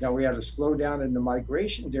 Now, we had a slowdown in the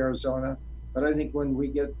migration to Arizona, but I think when we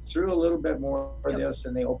get through a little bit more of this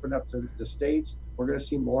and they open up the states, we're going to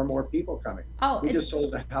see more and more people coming. Oh, We just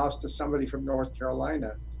sold a house to somebody from North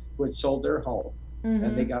Carolina who had sold their home,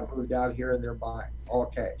 and they got moved out here and they're buying all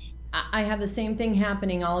cash. I have the same thing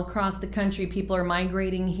happening all across the country. People are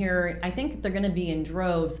migrating here. I think they're going to be in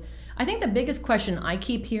droves. I think the biggest question I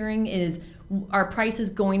keep hearing is, are prices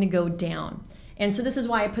going to go down? And so this is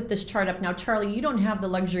why I put this chart up. Now, Charlie, you don't have the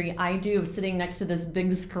luxury I do of sitting next to this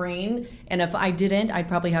big screen. And if I didn't, I'd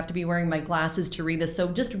probably have to be wearing my glasses to read this. So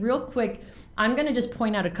just real quick, I'm going to just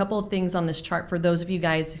point out a couple of things on this chart for those of you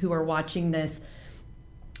guys who are watching this.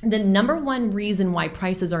 The number one reason why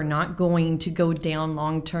prices are not going to go down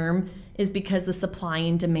long term is because the supply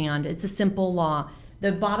and demand. It's a simple law.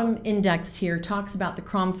 The bottom index here talks about the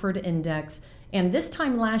Cromford Index. And this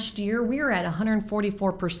time last year, we were at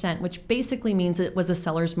 144%, which basically means it was a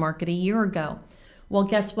seller's market a year ago. Well,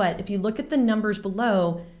 guess what? If you look at the numbers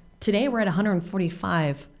below, today we're at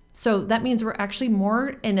 145. So that means we're actually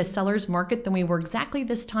more in a seller's market than we were exactly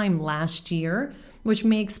this time last year, which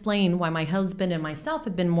may explain why my husband and myself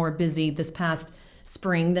have been more busy this past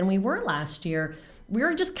spring than we were last year.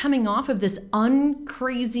 We're just coming off of this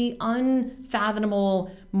uncrazy,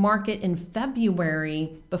 unfathomable market in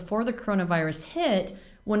February before the coronavirus hit,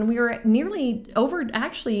 when we were nearly over,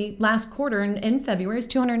 actually last quarter in February is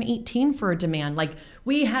 218 for a demand. Like,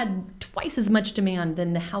 we had twice as much demand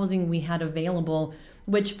than the housing we had available,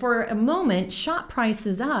 which for a moment shot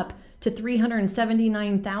prices up to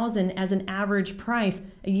 $379,000 as an average price.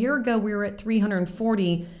 A year ago we were at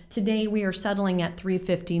 $340. Today we are settling at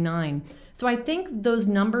 $359. So I think those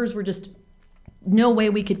numbers were just no way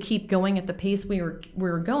we could keep going at the pace we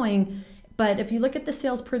were going. But if you look at the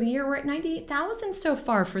sales per the year, we're at 98,000 so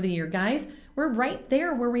far for the year, guys. We're right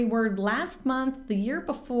there where we were last month, the year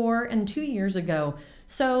before, and 2 years ago.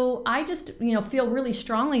 So I just, feel really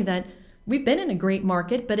strongly that we've been in a great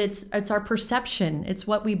market, but it's our perception. It's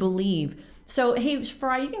what we believe. So, hey,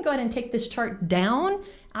 Fry, you can go ahead and take this chart down.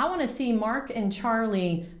 I want to see Mark and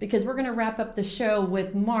Charlie, because we're going to wrap up the show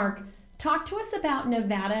with Mark. Talk to us about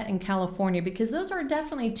Nevada and California, because those are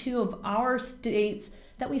definitely two of our states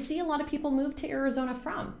that we see a lot of people move to Arizona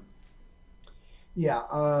from. Yeah,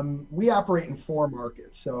 we operate in 4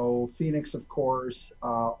 markets. So Phoenix, of course,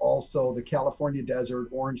 also the California Desert,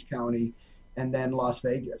 Orange County, and then Las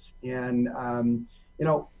Vegas. And,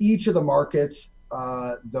 each of the markets,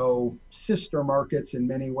 though sister markets in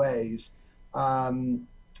many ways,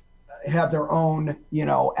 have their own,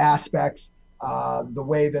 aspects. The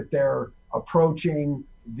way that they're approaching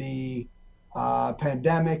the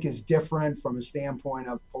pandemic is different from a standpoint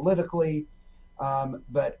of politically.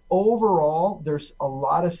 But overall, there's a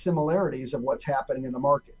lot of similarities of what's happening in the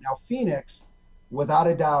market. Now, Phoenix, without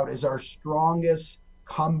a doubt, is our strongest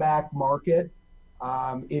comeback market.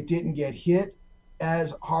 It didn't get hit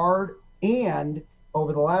as hard. And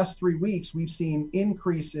over the last 3 weeks, we've seen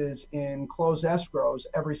increases in closed escrows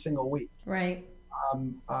every single week. Right.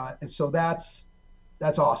 And so that's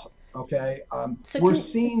awesome. Okay. So we're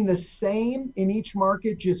seeing the same in each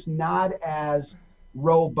market, just not as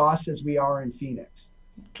robust as we are in Phoenix.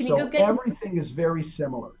 Everything is very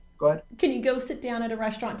similar. Go ahead. Can you go sit down at a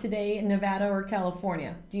restaurant today in Nevada or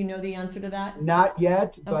California? Do you know the answer to that? Not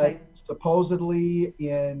yet, Okay. but supposedly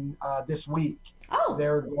in this week,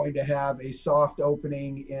 they're going to have a soft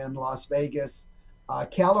opening in Las Vegas.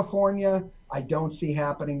 California, I don't see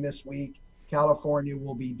happening this week. California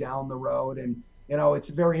will be down the road. And, it's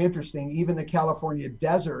very interesting. Even the California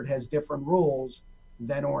desert has different rules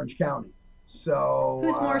than Orange County. So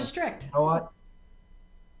who's more strict? You know what?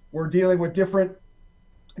 We're dealing with different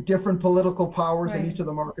different political powers in Right. each of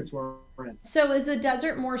the markets we're in. So is the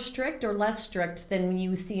desert more strict or less strict than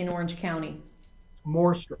you see in Orange County?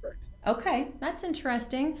 More strict. Okay, that's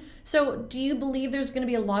interesting. So do you believe there's going to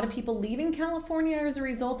be a lot of people leaving California as a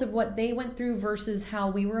result of what they went through versus how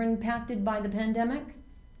we were impacted by the pandemic?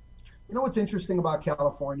 You know what's interesting about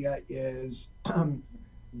California is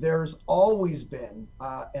there's always been,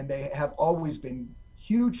 and they have always been,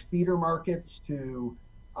 huge feeder markets to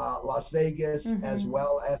Las Vegas as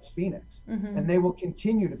well as Phoenix, and they will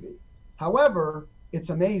continue to be. However, it's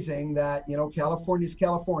amazing that, you know, California is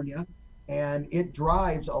California, and it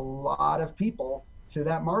drives a lot of people to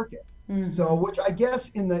that market. So, which I guess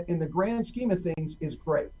in the grand scheme of things is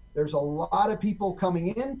great. There's a lot of people coming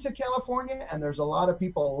into California, and there's a lot of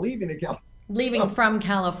people leaving to California. Leaving from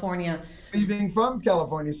California. Leaving from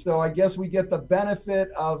California. So I guess we get the benefit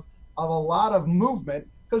of a lot of movement.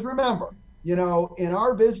 Because remember, you know, in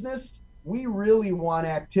our business, we really want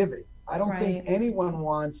activity. I don't think anyone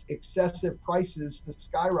wants excessive prices to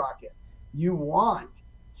skyrocket. You want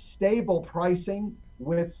stable pricing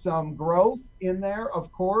with some growth in there,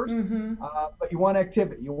 of course, but you want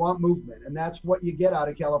activity, you want movement, and that's what you get out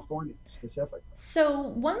of California specifically. So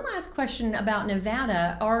one last question about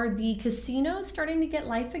Nevada. Are the casinos starting to get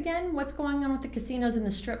life again? What's going on with the casinos in the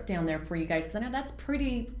Strip down there for you guys? Because I know that's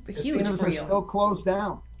pretty huge Casinos for are you. still closed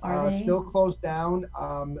down. Are they? Still closed down.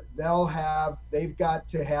 They've got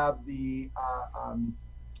to have the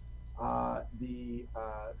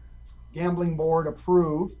gambling board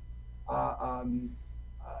approve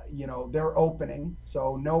you know, their opening.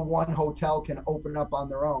 So no one hotel can open up on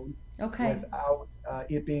their own without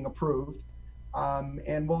it being approved.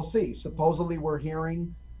 And we'll see. Supposedly we're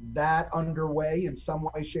hearing that underway in some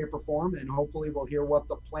way, shape, or form, and hopefully we'll hear what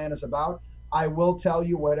the plan is about. I will tell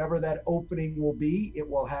you, whatever that opening will be, it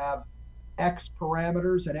will have X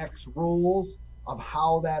parameters and X rules of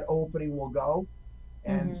how that opening will go.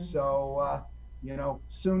 And so, you know,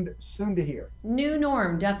 soon to hear. New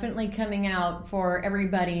norm definitely coming out for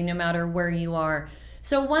everybody, no matter where you are.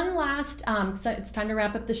 So one last, so it's time to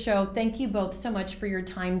wrap up the show. Thank you both so much for your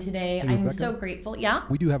time today. Hey, I'm Rebecca, so grateful. Yeah?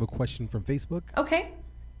 We do have a question from Facebook. Okay.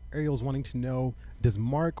 Ariel's wanting to know, does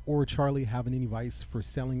Mark or Charlie have any advice for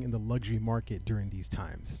selling in the luxury market during these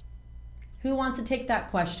times? Who wants to take that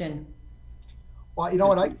question? Well, you know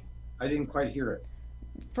what, I didn't quite hear it.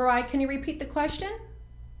 Farai, can you repeat the question?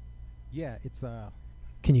 Yeah, it's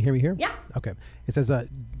can you hear me here? Yeah. Okay. It says,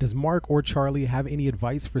 does Mark or Charlie have any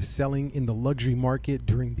advice for selling in the luxury market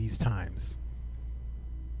during these times?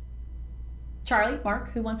 Charlie,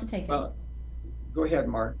 Mark, who wants to take it? Well, go ahead,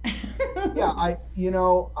 Mark. Yeah,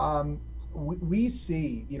 we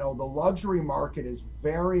see, you know, the luxury market is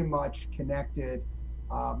very much connected,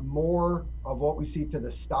 more of what we see to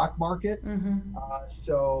the stock market.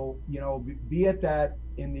 So, you know, be it that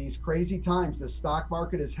in these crazy times, the stock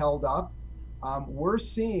market is held up, we're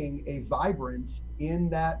seeing a vibrance in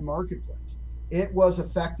that marketplace. It was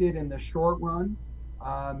affected in the short run,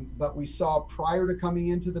 but we saw prior to coming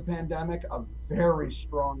into the pandemic a very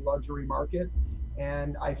strong luxury market,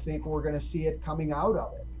 and I think we're going to see it coming out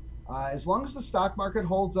of it. As long as the stock market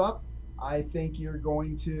holds up, I think you're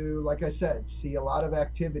going to, like I said, see a lot of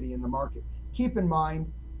activity in the market. Keep in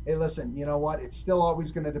mind, hey, listen, you know what? It's still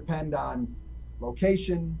always going to depend on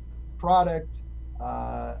location, product,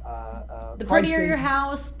 the pricing. prettier your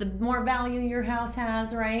house, the more value your house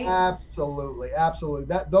has, right? Absolutely.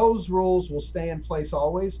 Those rules will stay in place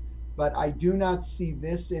always, but I do not see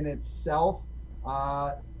this in itself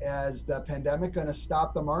as the pandemic going to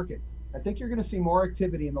stop the market. I think you're going to see more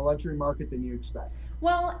activity in the luxury market than you expect.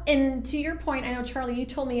 Well, and to your point, I know, Charlie, you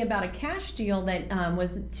told me about a cash deal that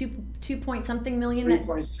was two point something million.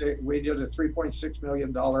 3.6. We did a $3.6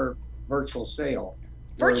 million virtual sale.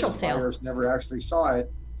 Virtual sale. Buyers never actually saw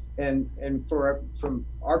it, and from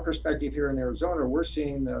our perspective here in Arizona, we're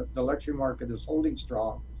seeing the luxury market is holding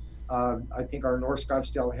strong. I think our North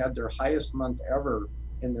Scottsdale had their highest month ever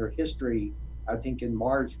in their history, I think in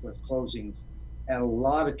March, with closings, and a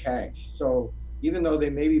lot of cash. So even though they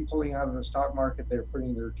may be pulling out of the stock market, they're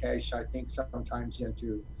putting their cash, I think, sometimes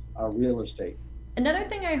into real estate. Another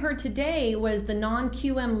thing I heard today was the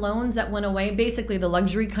non-QM loans that went away, basically the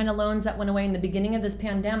luxury kind of loans that went away in the beginning of this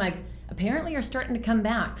pandemic, apparently are starting to come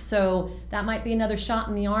back. So that might be another shot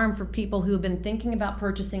in the arm for people who have been thinking about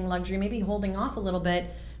purchasing luxury, maybe holding off a little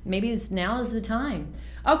bit. Maybe now is the time.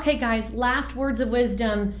 Okay, guys, last words of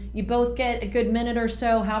wisdom. You both get a good minute or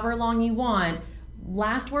so, however long you want.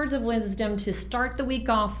 Last words of wisdom to start the week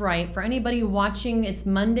off right. For anybody watching, it's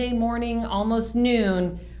Monday morning, almost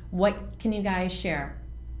noon. What can you guys share?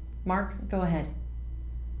 Mark, go ahead.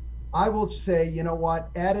 I will say, you know what?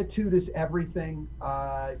 Attitude is everything.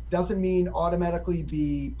 Doesn't mean automatically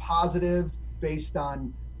be positive based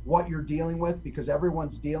on what you're dealing with, because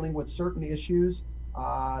everyone's dealing with certain issues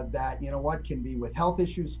that, you know what, can be with health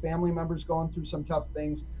issues, family members going through some tough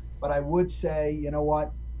things. But I would say, you know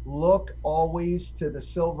what? Look always to the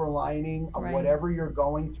silver lining of Right. whatever you're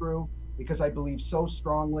going through, because I believe so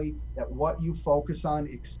strongly that what you focus on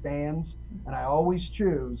expands. And I always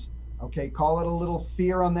choose, okay, call it a little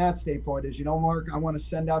fear on that standpoint, is, you know, Mark, I want to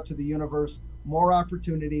send out to the universe more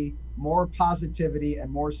opportunity, more positivity,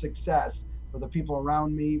 and more success for the people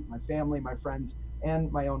around me, my family, my friends,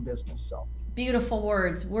 and my own business. So Beautiful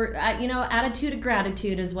words. You know, attitude of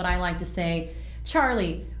gratitude is what I like to say.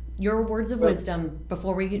 Charlie, your words of wisdom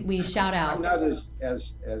before we shout out. I'm not as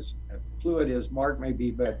fluid as Mark may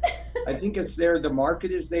be, but I think it's there. The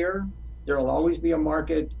market is there. There will always be a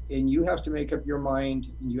market, and you have to make up your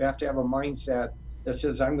mind, and you have to have a mindset that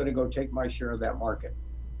says, I'm going to go take my share of that market.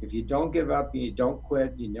 If you don't give up, you don't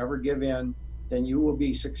quit, you never give in, then you will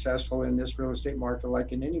be successful in this real estate market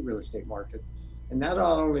like in any real estate market. And that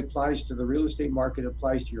not only applies to the real estate market, it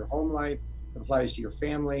applies to your home life, it applies to your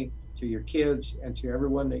family, to your kids, and to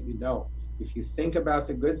everyone that you know. If you think about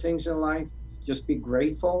the good things in life, just be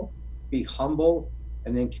grateful, be humble,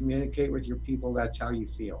 and then communicate with your people. That's how you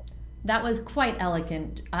feel. That was quite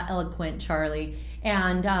eloquent, Charlie.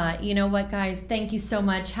 And you know what, guys? Thank you so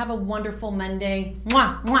much. Have a wonderful Monday.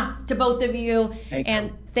 Mwah, mwah, to both of you.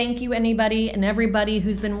 And thank you, anybody and everybody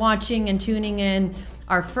who's been watching and tuning in.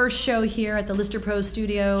 Our first show here at the Lister Pro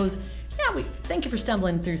Studios. Yeah, thank you for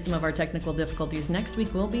stumbling through some of our technical difficulties. Next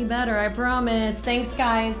week will be better, I promise. Thanks,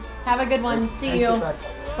 guys. Have a good one. See you.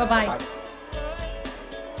 Bye-bye.